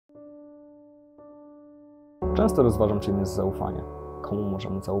Często rozważam, czym jest zaufanie. Komu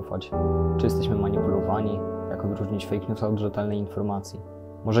możemy zaufać? Czy jesteśmy manipulowani? Jak odróżnić fake news od rzetelnej informacji?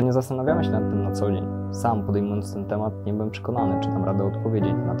 Może nie zastanawiamy się nad tym na co dzień. Sam podejmując ten temat nie byłem przekonany, czy dam radę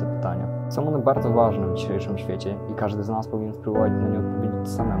odpowiedzieć na te pytania. Są one bardzo ważne w dzisiejszym świecie i każdy z nas powinien spróbować na nie odpowiedzieć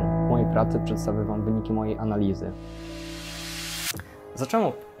samemu. W mojej pracy przedstawię Wam wyniki mojej analizy.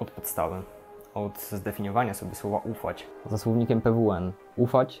 Zacząłem od podstawy. Od zdefiniowania sobie słowa ufać. Za słownikiem PWN.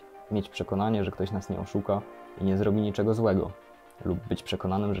 Ufać, mieć przekonanie, że ktoś nas nie oszuka i nie zrobi niczego złego. Lub być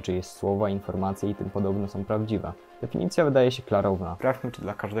przekonanym, że czyjeś słowa, informacje i tym podobne są prawdziwe. Definicja wydaje się klarowna. Sprawdźmy, czy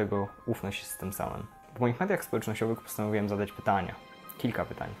dla każdego ufność jest tym samym. W moich mediach społecznościowych postanowiłem zadać pytania. Kilka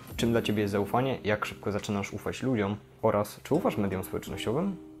pytań. Czym dla Ciebie jest zaufanie? Jak szybko zaczynasz ufać ludziom? Oraz czy ufasz mediom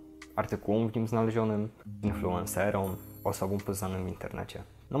społecznościowym? Artykułom w nim znalezionym? Influencerom? Osobom poznanym w internecie?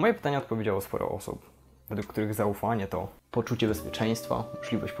 Na moje pytania odpowiedziało sporo osób, według których zaufanie to poczucie bezpieczeństwa,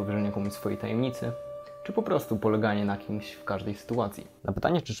 możliwość powierzenia komuś swojej tajemnicy, czy po prostu poleganie na kimś w każdej sytuacji. Na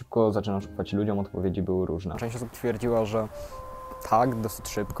pytanie, czy szybko zaczynasz ufać ludziom, odpowiedzi były różne. Część osób twierdziła, że tak, dosyć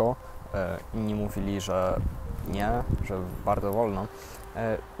szybko. Inni mówili, że nie, że bardzo wolno.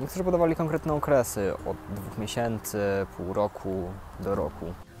 Niektórzy podawali konkretne okresy, od 2 miesięcy, pół roku do roku.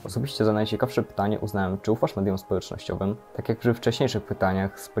 Osobiście za najciekawsze pytanie uznałem, czy ufasz mediom społecznościowym? Tak jak przy wcześniejszych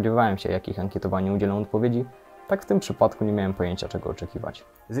pytaniach spodziewałem się, jakich ankietowani udzielą odpowiedzi, tak w tym przypadku nie miałem pojęcia, czego oczekiwać.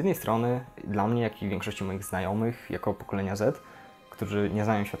 Z jednej strony, dla mnie, jak i większości moich znajomych, jako pokolenia Z, którzy nie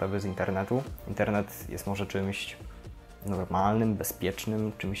znają świata bez internetu, internet jest może czymś normalnym,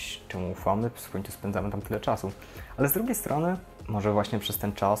 bezpiecznym, czymś, czemu ufamy, w końcu spędzamy tam tyle czasu. Ale z drugiej strony, może właśnie przez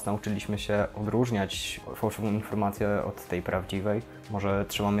ten czas nauczyliśmy się odróżniać fałszywą informację od tej prawdziwej. Może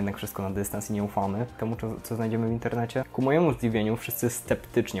trzymamy jednak wszystko na dystans i nie ufamy temu, co znajdziemy w internecie. Ku mojemu zdziwieniu wszyscy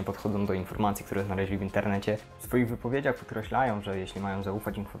sceptycznie podchodzą do informacji, które znaleźli w internecie. W swoich wypowiedziach podkreślają, że jeśli mają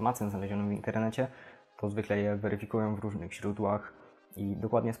zaufać informacjom znalezionym w internecie, to zwykle je weryfikują w różnych źródłach i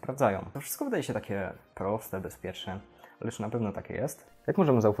dokładnie sprawdzają. To wszystko wydaje się takie proste, bezpieczne, ale czy na pewno takie jest? Jak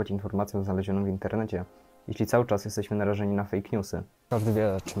możemy zaufać informacjom znalezionym w internecie, jeśli cały czas jesteśmy narażeni na fake newsy? Każdy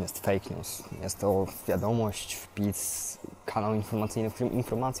wie, czym jest fake news. Jest to wiadomość, wpis, kanał informacyjny, w którym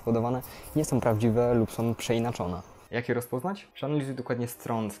informacje podawane nie są prawdziwe lub są przeinaczone. Jak je rozpoznać? Przeanalizuj dokładnie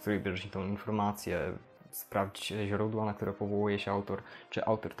stron, z której bierzesz tą informację. Sprawdź źródła, na które powołuje się autor, czy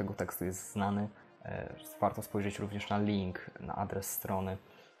autor tego tekstu jest znany. Warto spojrzeć również na link, na adres strony,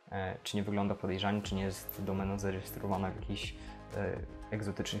 czy nie wygląda podejrzanie, czy nie jest domena zarejestrowana w jakichś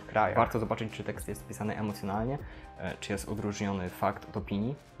egzotycznych krajach. Warto zobaczyć, czy tekst jest pisany emocjonalnie, czy jest odróżniony fakt od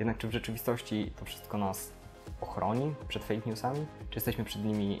opinii. Jednak czy w rzeczywistości to wszystko nas ochroni przed fake newsami? Czy jesteśmy przed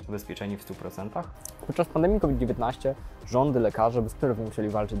nimi zabezpieczeni w 100%? Podczas pandemii COVID-19 rządy, lekarze bezpierwnie musieli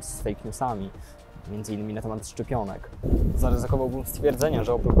walczyć z fake newsami, między innymi na temat szczepionek. Zaryzykowałbym stwierdzenie,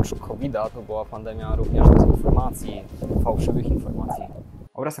 że oprócz COVID-a to była pandemia również dezinformacji, fałszywych informacji.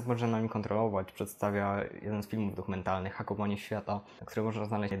 Obraz, jak można nami kontrolować, przedstawia jeden z filmów dokumentalnych Hakowanie świata, który można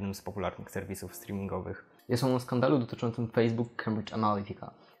znaleźć w jednym z popularnych serwisów streamingowych. Jest on o skandalu dotyczącym Facebook Cambridge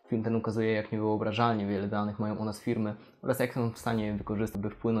Analytica. Film ten ukazuje, jak niewyobrażalnie wiele danych mają o nas firmy oraz jak są w stanie je wykorzystać, by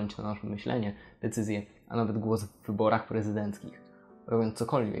wpłynąć na nasze myślenie, decyzje, a nawet głos w wyborach prezydenckich. Robiąc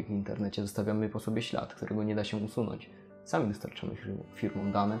cokolwiek w internecie, zostawiamy po sobie ślad, którego nie da się usunąć. Sami dostarczamy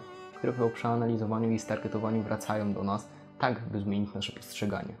firmom dane, które po przeanalizowaniu i stargetowaniu wracają do nas, tak by zmienić nasze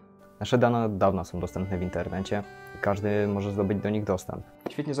postrzeganie. Nasze dane od dawna są dostępne w internecie i każdy może zdobyć do nich dostęp.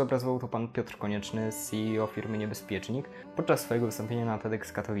 Świetnie zobrazował to pan Piotr Konieczny, CEO firmy Niebezpiecznik, podczas swojego wystąpienia na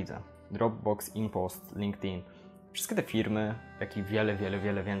TEDx Katowice. Dropbox, InPost, LinkedIn. Wszystkie te firmy, jak i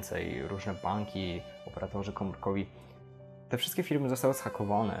wiele więcej, różne banki, operatorzy komórkowi, te wszystkie firmy zostały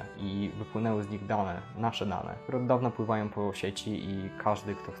zhakowane i wypłynęły z nich dane, nasze dane, które od dawna pływają po sieci i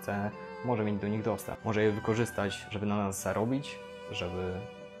każdy, kto chce, może mieć do nich dostęp. Może je wykorzystać, żeby na nas zarobić, żeby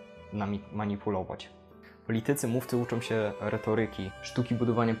nami manipulować. Politycy, mówcy uczą się retoryki, sztuki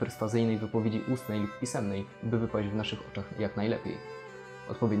budowania perswazyjnej wypowiedzi ustnej lub pisemnej, by wypaść w naszych oczach jak najlepiej.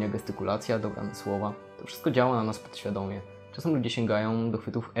 Odpowiednia gestykulacja, dobrane słowa, to wszystko działa na nas podświadomie. Czasem ludzie sięgają do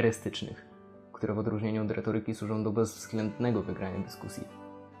chwytów erystycznych, które w odróżnieniu od retoryki służą do bezwzględnego wygrania dyskusji.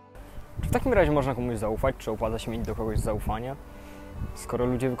 Czy w takim razie można komuś zaufać? Czy opłaca się mieć do kogoś zaufanie? Skoro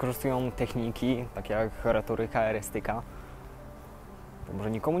ludzie wykorzystują techniki, takie jak retoryka, erystyka, to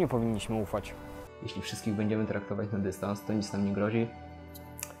może nikomu nie powinniśmy ufać. Jeśli wszystkich będziemy traktować na dystans, to nic nam nie grozi?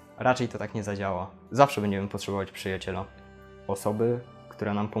 Raczej to tak nie zadziała. Zawsze będziemy potrzebować przyjaciela. Osoby,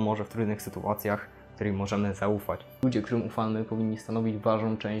 która nam pomoże w trudnych sytuacjach, której możemy zaufać. Ludzie, którym ufamy, powinni stanowić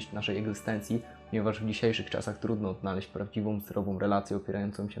ważną część naszej egzystencji ponieważ w dzisiejszych czasach trudno odnaleźć prawdziwą, zdrową relację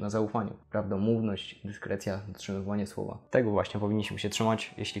opierającą się na zaufaniu. Prawdomówność, dyskrecja, dotrzymywanie słowa. Tego właśnie powinniśmy się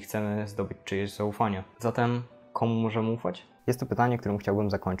trzymać, jeśli chcemy zdobyć czyjeś zaufanie. Zatem, komu możemy ufać? Jest to pytanie, którym chciałbym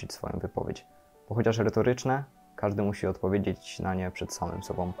zakończyć swoją wypowiedź. Bo chociaż retoryczne, każdy musi odpowiedzieć na nie przed samym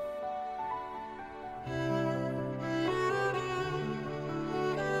sobą.